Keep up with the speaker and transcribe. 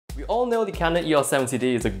We all know the Canon EOS 70D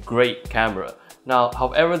is a great camera. Now,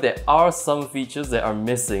 however, there are some features that are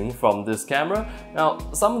missing from this camera. Now,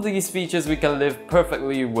 some of these features we can live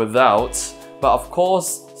perfectly without, but of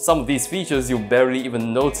course, some of these features you'll barely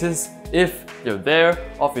even notice if they're there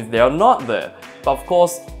or if they are not there. But of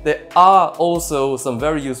course, there are also some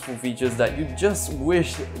very useful features that you just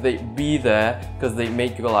wish they'd be there because they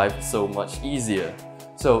make your life so much easier.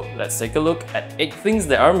 So let's take a look at 8 things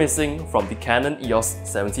that are missing from the Canon EOS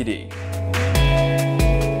 70D.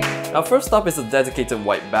 Now first up is a dedicated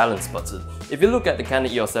white balance button. If you look at the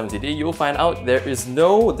Canon EOS 70D, you'll find out there is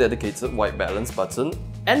no dedicated white balance button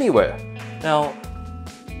anywhere. Now,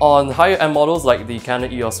 on higher end models like the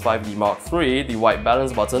Canon EOS 5D Mark III, the white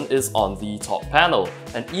balance button is on the top panel.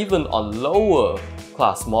 And even on lower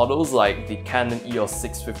class models like the Canon EOS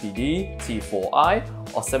 650D,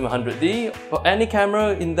 T4i or 700D, or any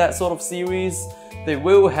camera in that sort of series, they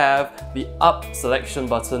will have the up selection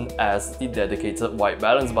button as the dedicated white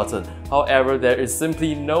balance button. However, there is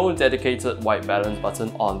simply no dedicated white balance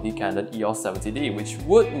button on the Canon EOS 70D, which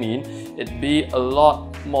would mean it'd be a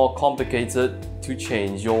lot more complicated to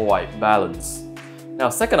change your white balance. Now,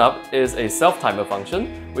 second up is a self-timer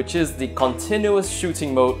function, which is the continuous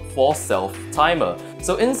shooting mode for self-timer.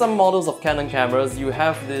 So in some models of Canon cameras, you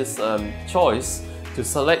have this choice to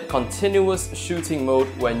select continuous shooting mode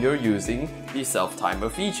when you're using the self-timer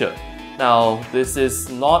feature. Now, this is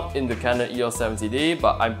not in the Canon EOS 70D,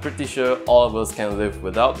 but I'm pretty sure all of us can live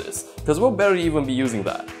without this, because we'll barely even be using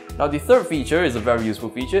that. Now, the third feature is a very useful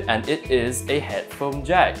feature, and it is a headphone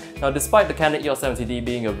jack. Now, despite the Canon EOS 70D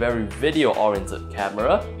being a very video-oriented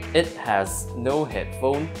camera, it has no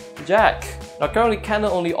headphone jack. Now, currently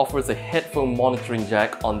Canon only offers a headphone monitoring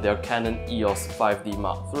jack on their Canon EOS 5D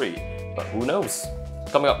Mark III, but who knows?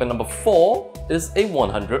 Coming up at number 4 is a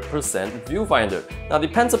 100% viewfinder. Now, the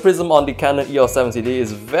pentaprism on the Canon EOS 70D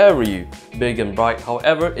is very big and bright,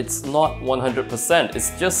 however, it's not 100%.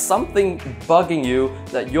 It's just something bugging you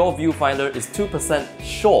that your viewfinder is 2%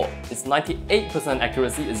 short. It's 98%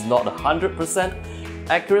 accuracy, it's not 100%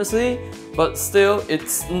 accuracy, but still,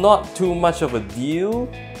 it's not too much of a deal,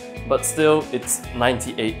 but still, it's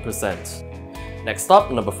 98%. Next up,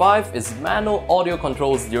 number 5 is manual audio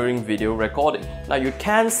controls during video recording. Now, you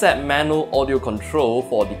can set manual audio control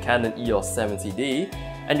for the Canon EOS 70D,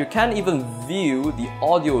 and you can even view the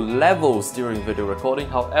audio levels during video recording.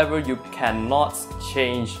 However, you cannot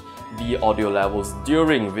change the audio levels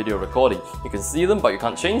during video recording. You can see them, but you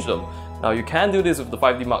can't change them. Now, you can do this with the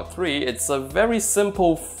 5D Mark III. It's a very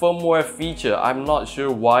simple firmware feature. I'm not sure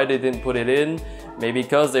why they didn't put it in. Maybe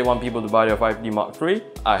because they want people to buy their 5D Mark III?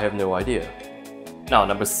 I have no idea. Now,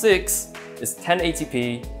 number 6 is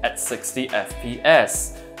 1080p at 60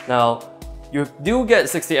 FPS. Now, you do get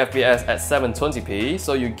 60 FPS at 720p,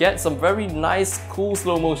 so you get some very nice, cool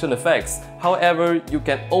slow motion effects. However, you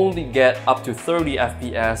can only get up to 30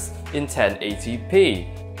 FPS in 1080p.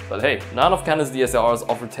 But hey, none of Canon's DSLRs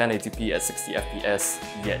offer 1080p at 60 FPS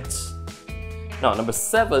yet. Now, number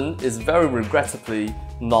 7 is very regrettably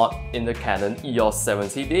not in the Canon EOS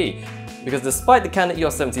 70D. Because despite the Canon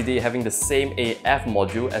EOS 70D having the same AF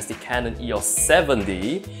module as the Canon EOS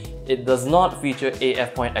 7D, it does not feature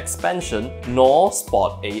AF point expansion nor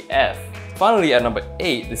Spot AF. Finally, at number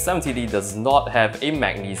 8, the 70D does not have a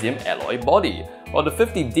magnesium alloy body. While the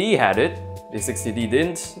 50D had it, the 60D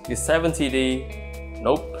didn't, the 70D,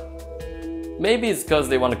 nope. Maybe it's because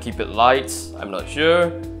they want to keep it light, I'm not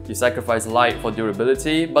sure. You sacrifice light for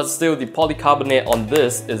durability, but still the polycarbonate on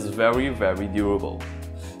this is very, very durable.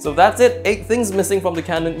 So that's it, 8 things missing from the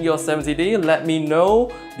Canon EOS 70D. Let me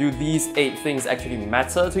know, do these 8 things actually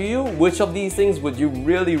matter to you? Which of these things would you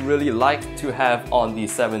really like to have on the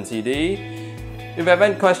 70D? If you have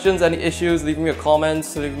any questions, any issues, leave me a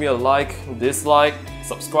comment, leave me a like, dislike,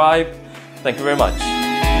 subscribe. Thank you very much.